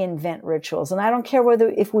if we invent rituals. And I don't care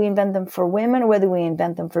if we invent them for women, or whether we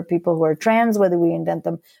invent them for people who are trans, whether we invent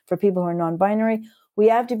them for people who are non-binary. We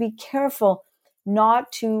have to be careful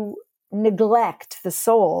not to neglect the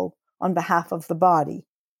soul on behalf of the body,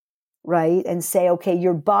 right? And say, okay,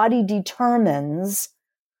 your body determines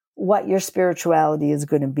what your spirituality is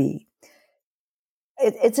going to be.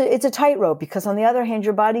 It's a tightrope, because on the other hand,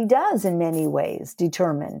 your body does in many ways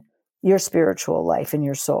determine your spiritual life and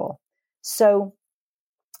your soul. So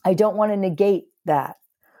I don't want to negate that,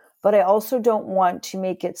 but I also don't want to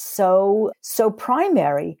make it so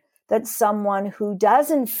primary that someone who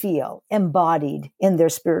doesn't feel embodied in their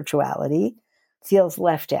spirituality feels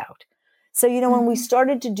left out. So, when we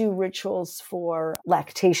started to do rituals for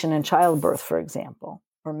lactation and childbirth, for example,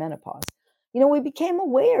 or menopause, we became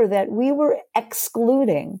aware that we were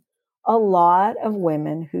excluding a lot of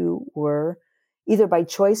women who were either by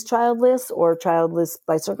choice childless, or childless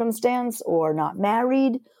by circumstance, or not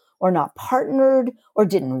married, or not partnered, or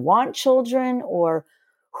didn't want children, or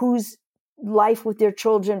whose life with their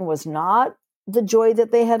children was not the joy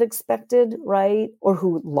that they had expected, right? Or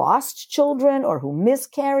who lost children, or who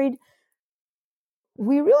miscarried.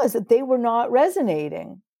 We realized that they were not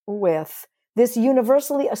resonating with this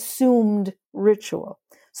universally assumed ritual.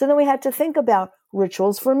 So then we had to think about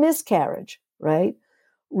rituals for miscarriage, right?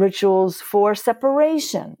 Rituals for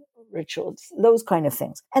separation, rituals, those kind of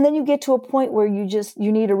things. And then you get to a point where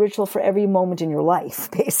you need a ritual for every moment in your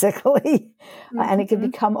life, basically. And it can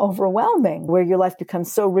become overwhelming, where your life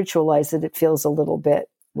becomes so ritualized that it feels a little bit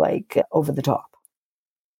like over the top.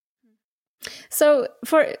 So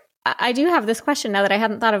I do have this question now that I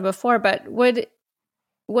hadn't thought of before, but would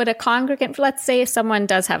would a congregant, let's say someone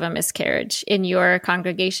does have a miscarriage in your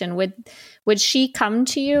congregation, would she come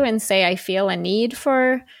to you and say, I feel a need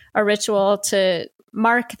for a ritual to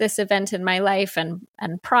mark this event in my life and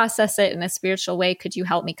process it in a spiritual way? Could you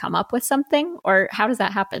help me come up with something? Or how does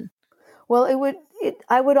that happen? Well,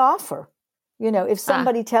 I would offer, if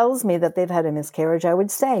somebody tells me that they've had a miscarriage, I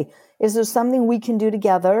would say, is there something we can do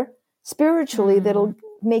together spiritually that'll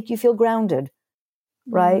make you feel grounded,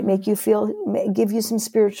 right? Make you give you some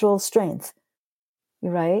spiritual strength,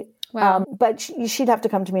 right? Wow. But she'd have to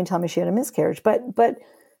come to me and tell me she had a miscarriage. But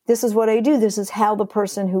this is what I do. This is how the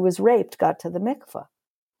person who was raped got to the mikveh,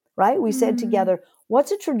 right? We said together,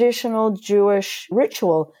 what's a traditional Jewish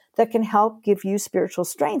ritual that can help give you spiritual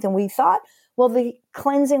strength? And we thought, well, the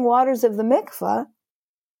cleansing waters of the mikveh,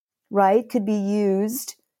 right, could be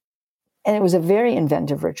used. And it was a very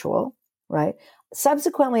inventive ritual, right?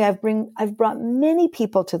 Subsequently, I've brought many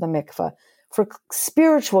people to the mikveh for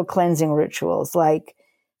spiritual cleansing rituals, like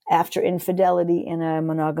after infidelity in a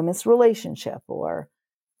monogamous relationship or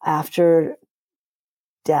after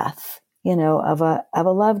death, of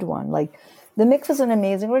a loved one. Like the mikveh is an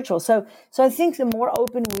amazing ritual. So I think the more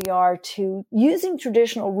open we are to using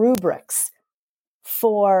traditional rubrics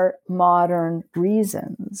for modern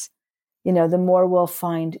reasons, the more we'll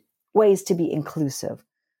find ways to be inclusive.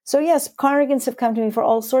 So yes, congregants have come to me for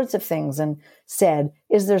all sorts of things and said,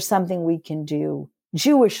 is there something we can do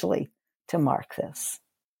Jewishly to mark this?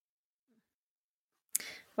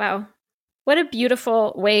 Wow. What a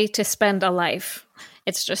beautiful way to spend a life.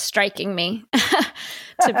 It's just striking me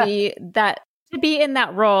to be in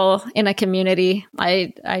that role in a community.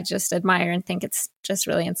 I just admire and think it's just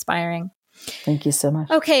really inspiring. Thank you so much.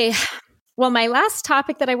 Okay. Well, my last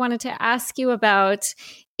topic that I wanted to ask you about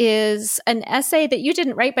is an essay that you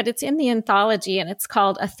didn't write, but it's in the anthology, and it's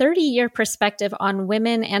called A 30-Year Perspective on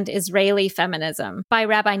Women and Israeli Feminism by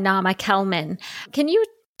Rabbi Naama Kelman. Can you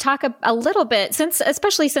talk a little bit,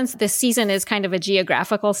 especially since this season is kind of a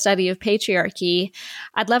geographical study of patriarchy,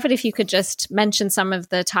 I'd love it if you could just mention some of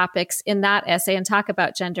the topics in that essay and talk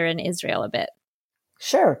about gender in Israel a bit.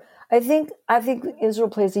 Sure. I think Israel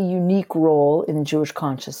plays a unique role in Jewish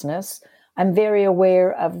consciousness. I'm very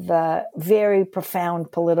aware of the very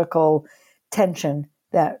profound political tension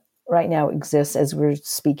that right now exists as we're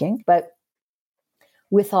speaking. But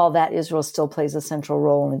with all that, Israel still plays a central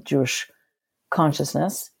role in the Jewish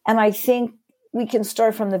consciousness. And I think we can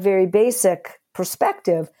start from the very basic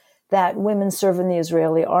perspective that women serve in the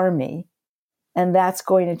Israeli army. And that's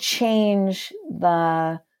going to change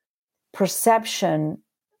the perception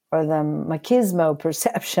or the machismo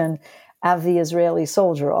perception of the Israeli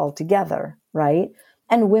soldier altogether, right?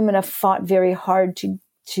 And women have fought very hard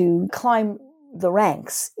to climb the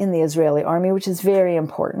ranks in the Israeli army, which is very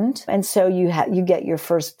important. And so you get your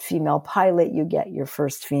first female pilot, you get your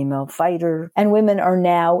first female fighter, and women are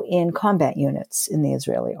now in combat units in the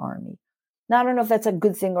Israeli army. Now, I don't know if that's a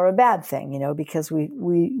good thing or a bad thing, because we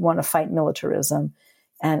want to fight militarism,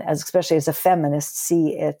 and especially as a feminist,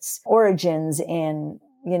 see its origins in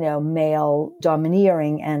male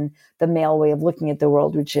domineering and the male way of looking at the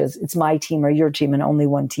world, which is it's my team or your team and only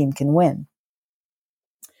one team can win.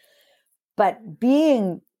 But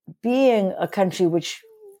being a country which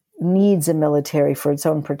needs a military for its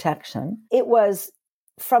own protection, it was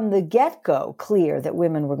from the get-go clear that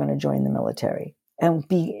women were going to join the military and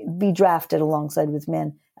be drafted alongside with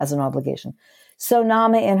men as an obligation. So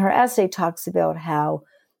Naama in her essay talks about how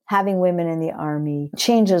having women in the army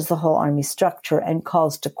changes the whole army structure and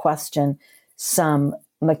calls to question some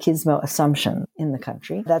machismo assumption in the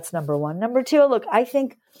country. That's number one. Number two, look, I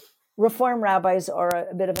think Reform rabbis are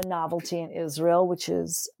a bit of a novelty in Israel, which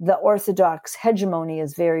is the Orthodox hegemony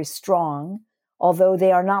is very strong. Although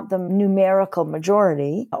they are not the numerical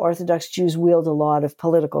majority, Orthodox Jews wield a lot of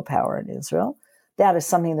political power in Israel. That is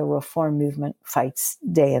something the Reform movement fights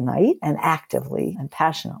day and night and actively and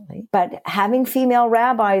passionately. But having female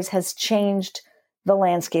rabbis has changed the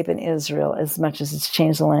landscape in Israel as much as it's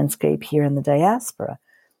changed the landscape here in the diaspora.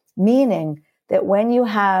 Meaning that when you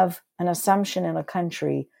have an assumption in a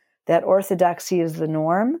country that orthodoxy is the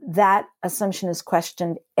norm, that assumption is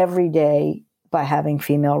questioned every day by having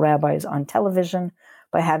female rabbis on television,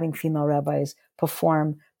 by having female rabbis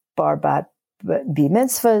perform bar bat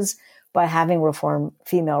mitzvahs, by having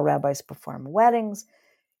female rabbis perform weddings.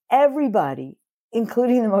 Everybody,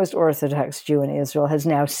 including the most Orthodox Jew in Israel, has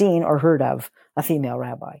now seen or heard of a female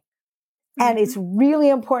rabbi. Mm-hmm. And it's really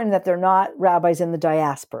important that they're not rabbis in the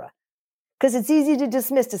diaspora, because it's easy to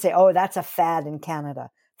dismiss, to say, oh, that's a fad in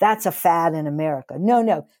Canada. That's a fad in America.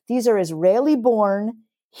 No. These are Israeli-born,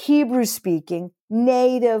 Hebrew-speaking,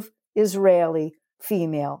 native Israeli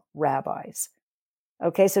female rabbis.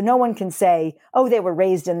 Okay, so no one can say, oh, they were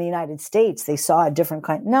raised in the United States. They saw a different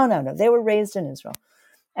kind. No. They were raised in Israel.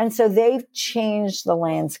 And so they've changed the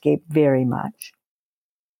landscape very much.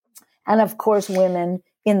 And of course, women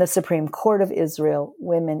in the Supreme Court of Israel,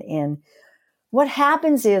 women in. What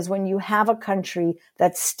happens is when you have a country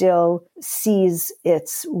that still sees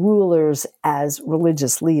its rulers as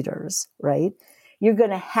religious leaders, right? You're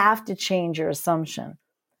going to have to change your assumption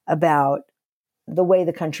about the way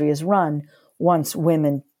the country is run once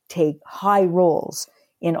women take high roles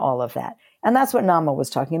in all of that. And that's what Nama was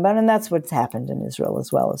talking about. And that's what's happened in Israel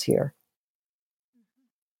as well as here.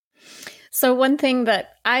 So one thing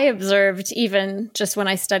that I observed, even just when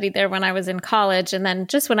I studied there when I was in college, and then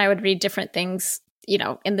just when I would read different things,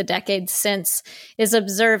 in the decades since, is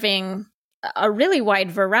observing a really wide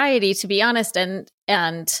variety, to be honest, and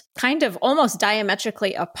kind of almost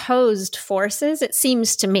diametrically opposed forces, it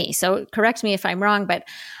seems to me. So correct me if I'm wrong, but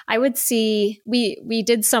I would see, we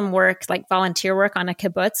did some work, like volunteer work on a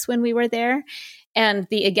kibbutz when we were there. And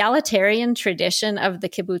the egalitarian tradition of the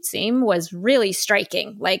kibbutzim was really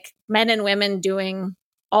striking, like men and women doing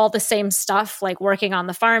all the same stuff, like working on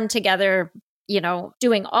the farm together,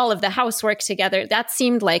 doing all of the housework together. That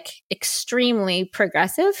seemed like extremely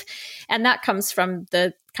progressive. And that comes from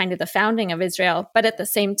the kind of the founding of Israel. But at the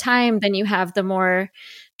same time, then you have the more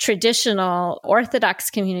traditional Orthodox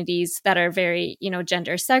communities that are very,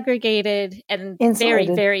 gender segregated and insulated.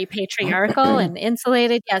 Very, very patriarchal and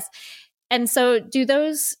insulated. Yes. And so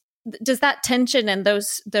does that tension and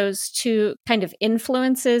those two kind of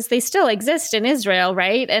influences, they still exist in Israel,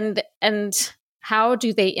 right? And how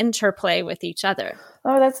do they interplay with each other?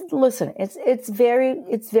 Oh, it's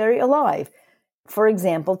very alive. For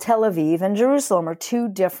example, Tel Aviv and Jerusalem are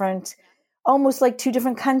almost like two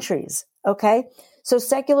different countries. Okay. So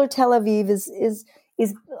secular Tel Aviv is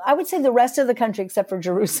I would say the rest of the country, except for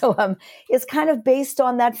Jerusalem, is kind of based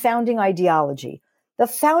on that founding ideology. The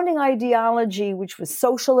founding ideology, which was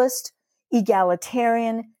socialist,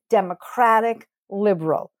 egalitarian, democratic,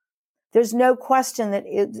 liberal. There's no question that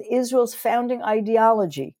Israel's founding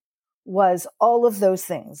ideology was all of those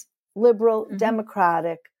things: liberal,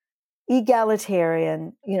 democratic,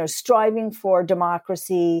 egalitarian, striving for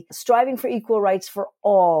democracy, striving for equal rights for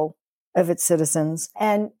all of its citizens.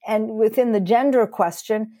 And within the gender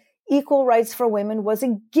question, equal rights for women was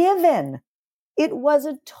a given. It was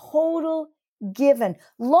a total given.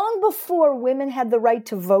 Long before women had the right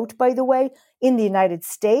to vote, by the way, in the United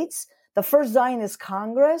States, the First Zionist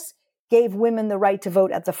Congress gave women the right to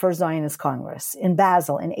vote at the First Zionist Congress in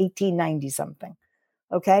Basel in 1890 something.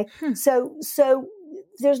 Okay. So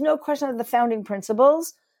there's no question that the founding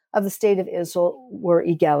principles of the state of Israel were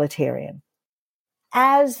egalitarian.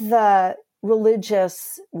 As the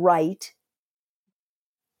religious right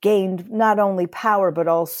gained not only power, but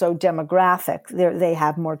also demographic, they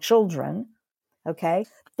have more children. Okay.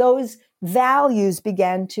 Those values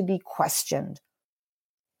began to be questioned.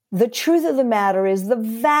 The truth of the matter is the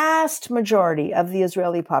vast majority of the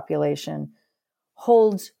Israeli population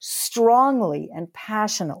holds strongly and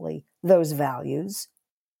passionately those values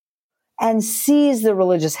and sees the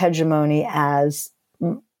religious hegemony as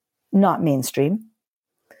not mainstream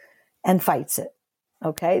and fights it.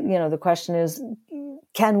 Okay. The question is,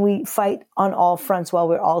 can we fight on all fronts while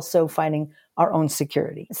we're also fighting our own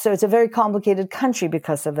security? So it's a very complicated country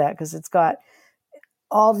because of that, because it's got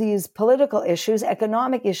all these political issues,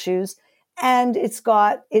 economic issues, and it's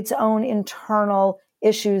got its own internal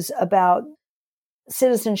issues about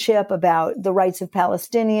citizenship, about the rights of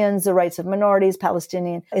Palestinians, the rights of minorities,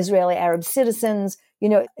 Palestinian, Israeli, Arab citizens.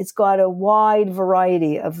 It's got a wide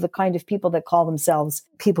variety of the kind of people that call themselves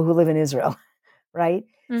people who live in Israel, right?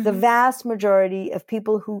 Mm-hmm. The vast majority of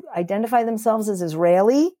people who identify themselves as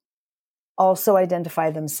Israeli also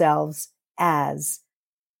identify themselves as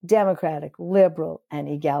democratic, liberal, and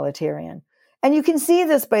egalitarian. And you can see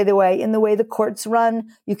this, by the way, in the way the courts run.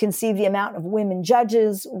 You can see the amount of women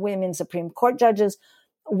judges, women Supreme Court judges,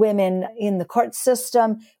 women in the court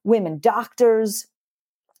system, women doctors,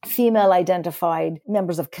 female identified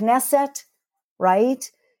members of Knesset, right?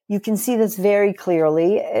 You can see this very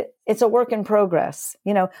clearly. It's a work in progress.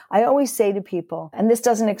 I always say to people, and this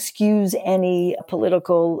doesn't excuse any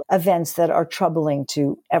political events that are troubling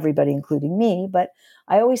to everybody, including me, but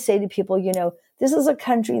I always say to people, this is a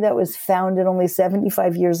country that was founded only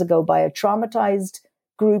 75 years ago by a traumatized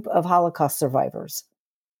group of Holocaust survivors.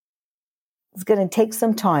 It's going to take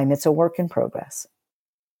some time. It's a work in progress.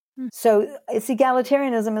 So it's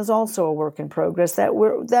egalitarianism is also a work in progress that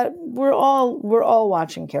we're all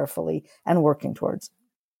watching carefully and working towards.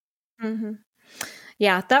 Mm-hmm.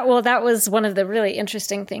 Yeah, that was one of the really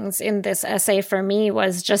interesting things in this essay for me,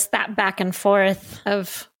 was just that back and forth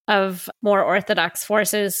of more orthodox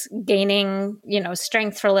forces gaining,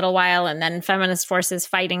 strength for a little while, and then feminist forces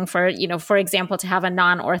fighting for, for example, to have a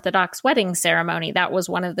non-orthodox wedding ceremony. That was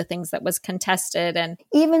one of the things that was contested. And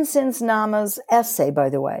even since Nama's essay, by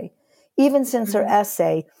the way, even since her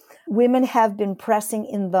essay, women have been pressing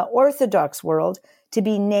in the Orthodox world to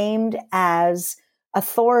be named as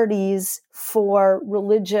authorities for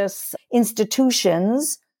religious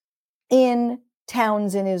institutions in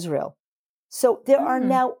towns in Israel. So there are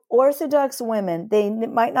now Orthodox women. They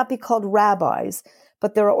might not be called rabbis,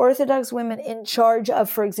 but there are Orthodox women in charge of,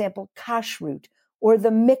 for example, kashrut or the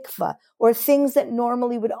mikvah, or things that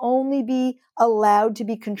normally would only be allowed to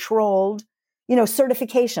be controlled,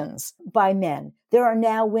 certifications by men. There are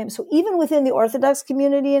now women. So even within the Orthodox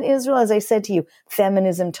community in Israel, as I said to you,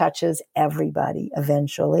 feminism touches everybody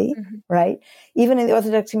eventually, right? Even in the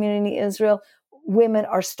Orthodox community in Israel, women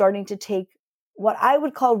are starting to take what I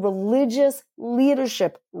would call religious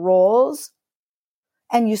leadership roles,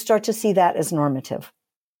 and you start to see that as normative.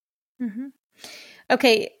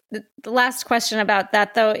 Okay, the last question about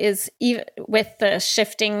that, though, is even with the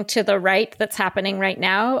shifting to the right that's happening right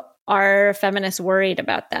now, are feminists worried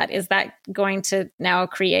about that? Is that going to now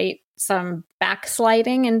create some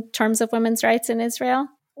backsliding in terms of women's rights in Israel?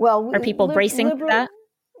 Well, are people bracing for that?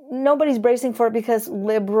 Nobody's bracing for it because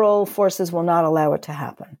liberal forces will not allow it to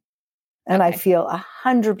happen. And I feel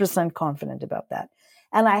 100% confident about that.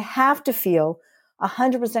 And I have to feel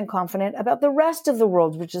 100% confident about the rest of the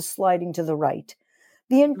world, which is sliding to the right.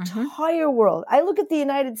 The entire world. I look at the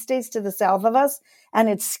United States to the south of us, and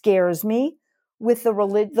it scares me with the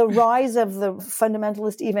rise of the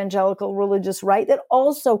fundamentalist evangelical religious right that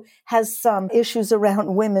also has some issues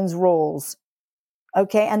around women's roles.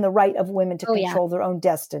 Okay. And the right of women to control their own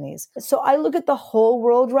destinies. So I look at the whole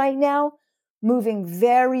world right now moving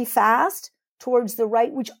very fast towards the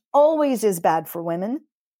right, which always is bad for women.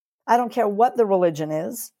 I don't care what the religion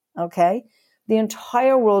is. Okay. The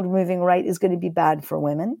entire world moving right is going to be bad for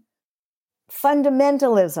women.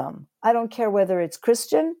 Fundamentalism. I don't care whether it's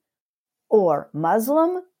Christian or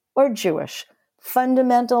Muslim or Jewish.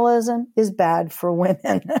 Fundamentalism is bad for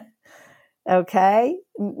women. Okay.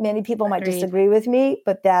 Many people might disagree with me,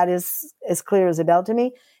 but that is as clear as a bell to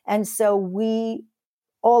me. And so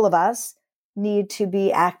all of us, need to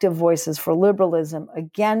be active voices for liberalism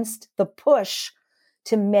against the push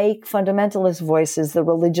to make fundamentalist voices the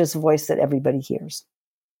religious voice that everybody hears.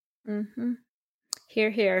 Hear,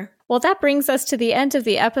 hear. Well, that brings us to the end of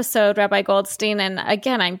the episode, Rabbi Goldstein. And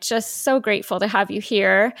again, I'm just so grateful to have you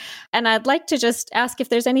here. And I'd like to just ask if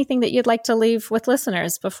there's anything that you'd like to leave with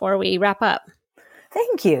listeners before we wrap up.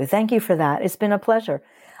 Thank you. Thank you for that. It's been a pleasure.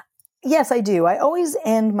 Yes, I do. I always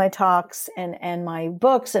end my talks and my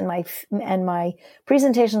books and my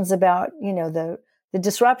presentations about, the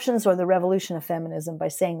disruptions or the revolution of feminism by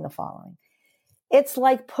saying the following. It's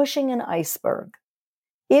like pushing an iceberg.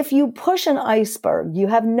 If you push an iceberg, you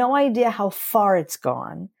have no idea how far it's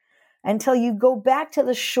gone until you go back to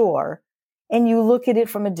the shore and you look at it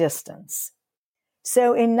from a distance.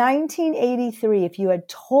 So in 1983, if you had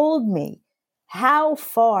told me how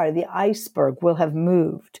far the iceberg will have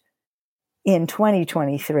moved in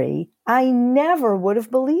 2023, I never would have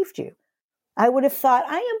believed you. I would have thought,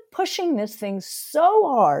 I am pushing this thing so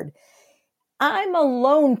hard. I'm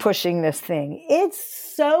alone pushing this thing.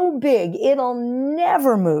 It's so big, it'll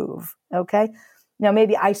never move. Okay. Now,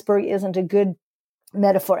 maybe iceberg isn't a good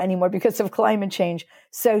metaphor anymore because of climate change.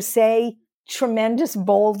 So say tremendous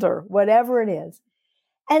boulder, whatever it is.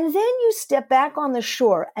 And then you step back on the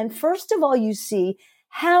shore. And first of all, you see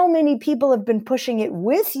how many people have been pushing it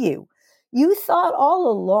with you. You thought all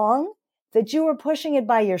along that you were pushing it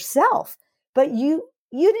by yourself, but you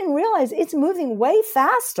didn't realize it's moving way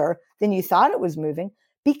faster than you thought it was moving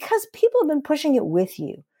because people have been pushing it with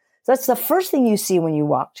you. So that's the first thing you see when you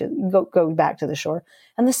go back to the shore.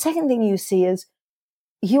 And the second thing you see is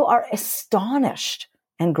you are astonished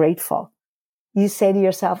and grateful. You say to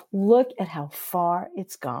yourself, look at how far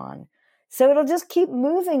it's gone. So it'll just keep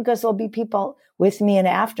moving because there'll be people with me and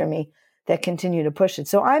after me that continue to push it.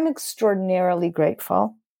 So I'm extraordinarily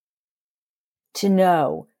grateful to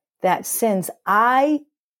know that since I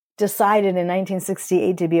decided in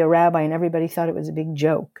 1968 to be a rabbi and everybody thought it was a big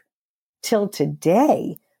joke, till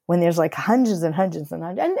today, when there's like hundreds and hundreds and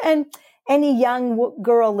hundreds, and any young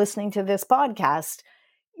girl listening to this podcast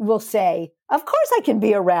will say, of course I can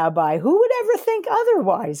be a rabbi. Who would ever think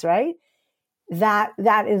otherwise, right? That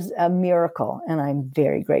is a miracle. And I'm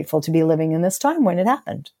very grateful to be living in this time when it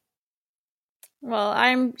happened. Well,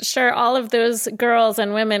 I'm sure all of those girls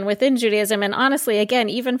and women within Judaism, and honestly, again,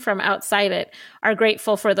 even from outside it, are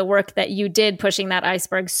grateful for the work that you did pushing that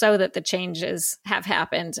iceberg so that the changes have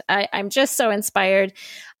happened. I'm just so inspired.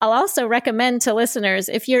 I'll also recommend to listeners,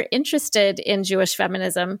 if you're interested in Jewish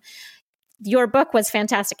feminism, your book was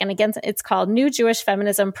fantastic. And again, it's called New Jewish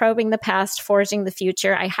Feminism, Probing the Past, Forging the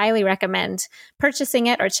Future. I highly recommend purchasing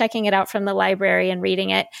it or checking it out from the library and reading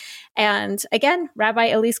it. And again, Rabbi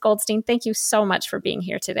Elyse Goldstein, thank you so much for being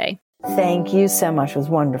here today. Thank you so much. It was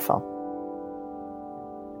wonderful.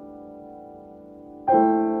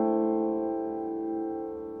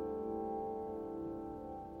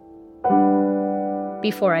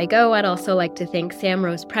 Before I go, I'd also like to thank Sam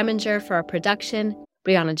Rose Preminger for our production,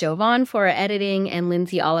 Brianna Jovan for our editing, and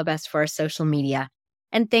Lindsay Allebest for our social media.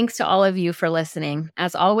 And thanks to all of you for listening.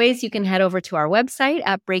 As always, you can head over to our website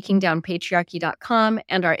at breakingdownpatriarchy.com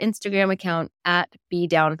and our Instagram account at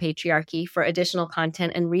 @BeDownPatriarchy for additional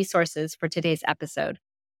content and resources for today's episode.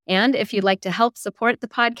 And if you'd like to help support the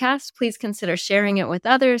podcast, please consider sharing it with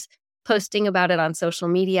others, posting about it on social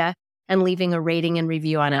media, and leaving a rating and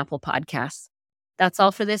review on Apple Podcasts. That's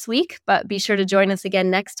all for this week, but be sure to join us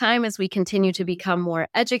again next time as we continue to become more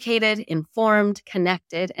educated, informed,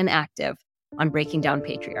 connected, and active on Breaking Down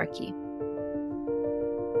Patriarchy.